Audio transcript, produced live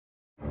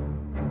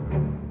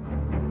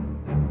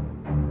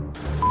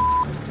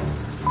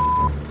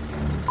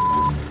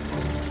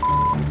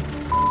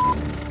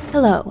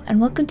Hello, and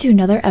welcome to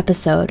another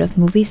episode of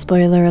Movie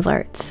Spoiler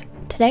Alerts.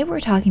 Today we're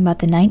talking about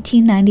the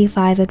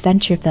 1995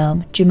 adventure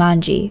film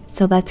Jumanji,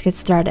 so let's get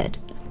started.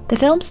 The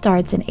film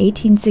starts in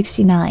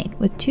 1869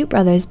 with two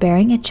brothers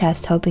burying a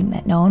chest hoping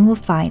that no one will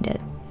find it.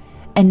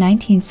 In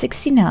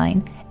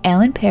 1969,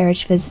 Alan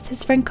Parrish visits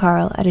his friend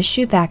Carl at a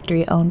shoe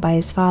factory owned by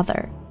his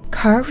father.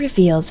 Carl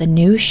reveals a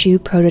new shoe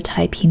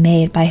prototype he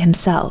made by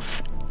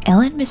himself.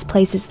 Alan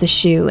misplaces the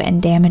shoe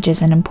and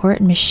damages an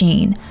important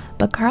machine,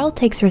 but Carl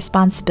takes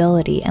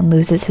responsibility and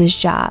loses his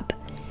job.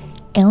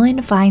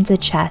 Alan finds a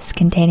chest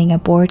containing a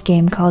board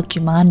game called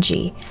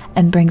Jumanji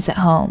and brings it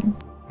home.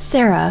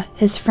 Sarah,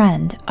 his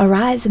friend,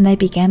 arrives and they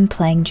begin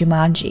playing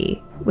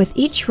Jumanji. With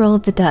each roll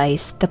of the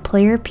dice, the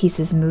player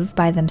pieces move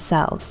by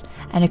themselves,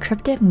 and a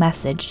cryptic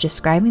message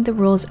describing the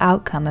roll's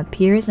outcome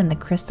appears in the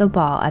crystal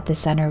ball at the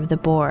center of the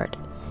board.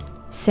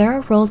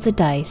 Sarah rolls the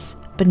dice,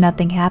 but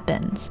nothing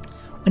happens.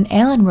 When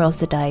Alan rolls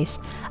the dice,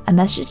 a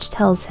message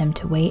tells him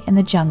to wait in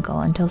the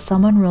jungle until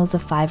someone rolls a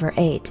 5 or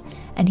 8,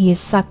 and he is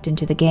sucked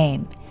into the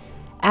game.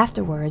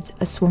 Afterwards,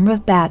 a swarm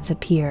of bats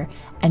appear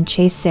and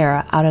chase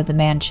Sarah out of the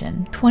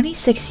mansion.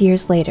 26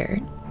 years later,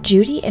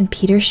 Judy and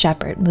Peter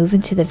Shepard move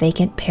into the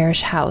vacant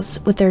parish house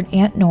with their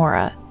Aunt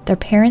Nora, their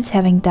parents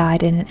having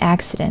died in an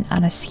accident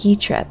on a ski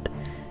trip.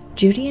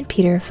 Judy and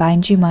Peter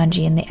find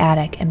Jumanji in the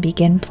attic and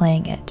begin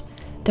playing it.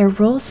 Their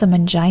rules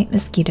summon giant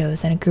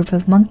mosquitoes and a group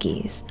of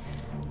monkeys.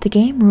 The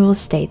game rules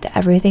state that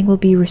everything will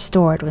be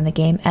restored when the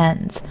game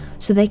ends,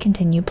 so they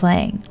continue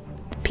playing.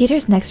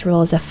 Peter's next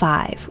roll is a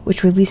 5,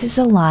 which releases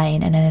a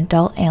lion and an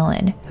adult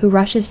Alan, who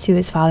rushes to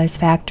his father's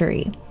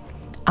factory.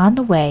 On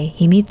the way,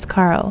 he meets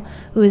Carl,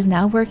 who is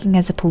now working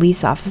as a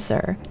police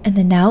officer. In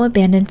the now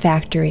abandoned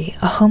factory,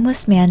 a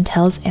homeless man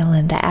tells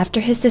Alan that after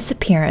his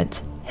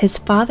disappearance, his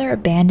father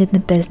abandoned the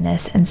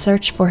business and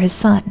searched for his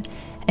son,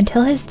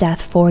 until his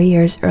death 4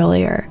 years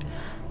earlier.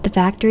 The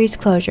factory's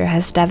closure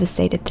has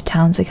devastated the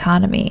town's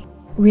economy.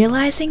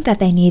 Realizing that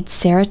they need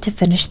Sarah to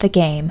finish the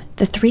game,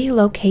 the three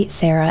locate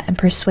Sarah and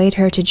persuade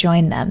her to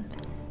join them.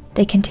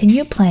 They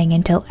continue playing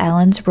until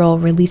Alan's roll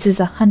releases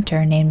a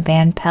hunter named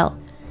Van Pelt.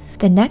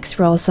 The next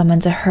roll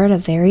summons a herd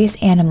of various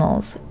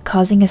animals,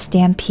 causing a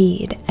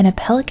stampede, and a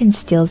pelican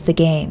steals the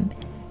game.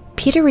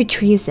 Peter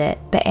retrieves it,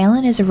 but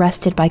Alan is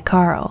arrested by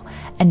Carl,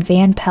 and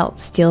Van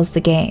Pelt steals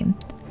the game.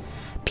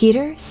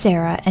 Peter,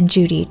 Sarah, and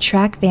Judy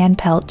track Van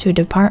Pelt to a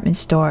department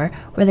store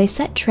where they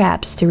set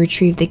traps to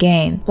retrieve the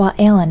game, while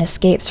Alan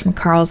escapes from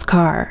Carl's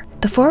car.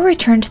 The four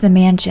return to the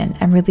mansion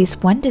and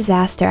release one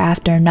disaster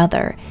after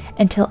another,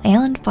 until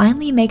Alan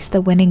finally makes the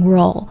winning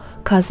roll,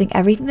 causing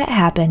everything that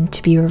happened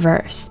to be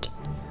reversed.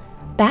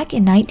 Back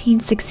in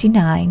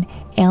 1969,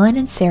 Alan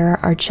and Sarah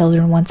are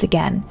children once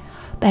again,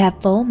 but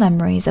have full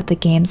memories of the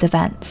game's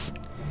events.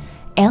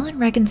 Alan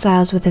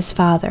reconciles with his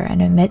father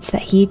and admits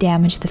that he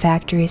damaged the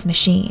factory's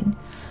machine.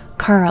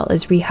 Carl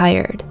is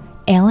rehired.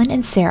 Alan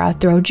and Sarah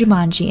throw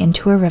Jumanji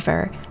into a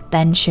river,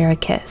 then share a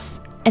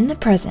kiss. In the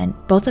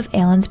present, both of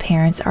Alan's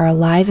parents are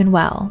alive and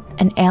well,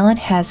 and Alan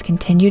has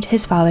continued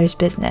his father's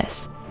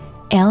business.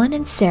 Alan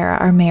and Sarah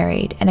are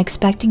married and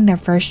expecting their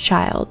first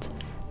child.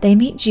 They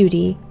meet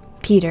Judy,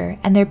 Peter,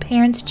 and their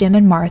parents Jim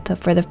and Martha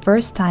for the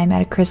first time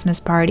at a Christmas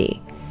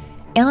party.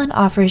 Alan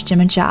offers Jim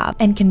a job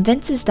and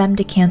convinces them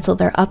to cancel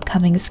their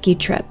upcoming ski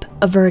trip,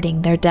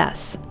 averting their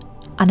deaths.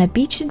 On a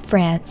beach in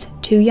France,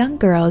 two young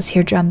girls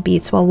hear drum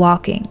beats while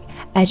walking,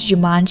 as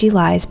Jumanji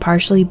lies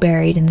partially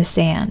buried in the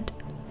sand.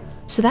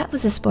 So that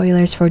was the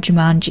spoilers for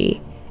Jumanji.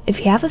 If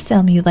you have a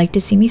film you'd like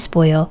to see me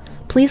spoil,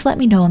 please let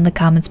me know in the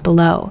comments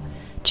below.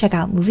 Check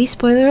out movie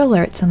spoiler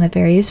alerts on the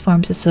various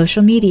forms of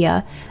social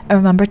media, and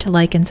remember to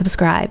like and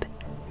subscribe.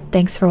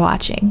 Thanks for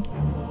watching.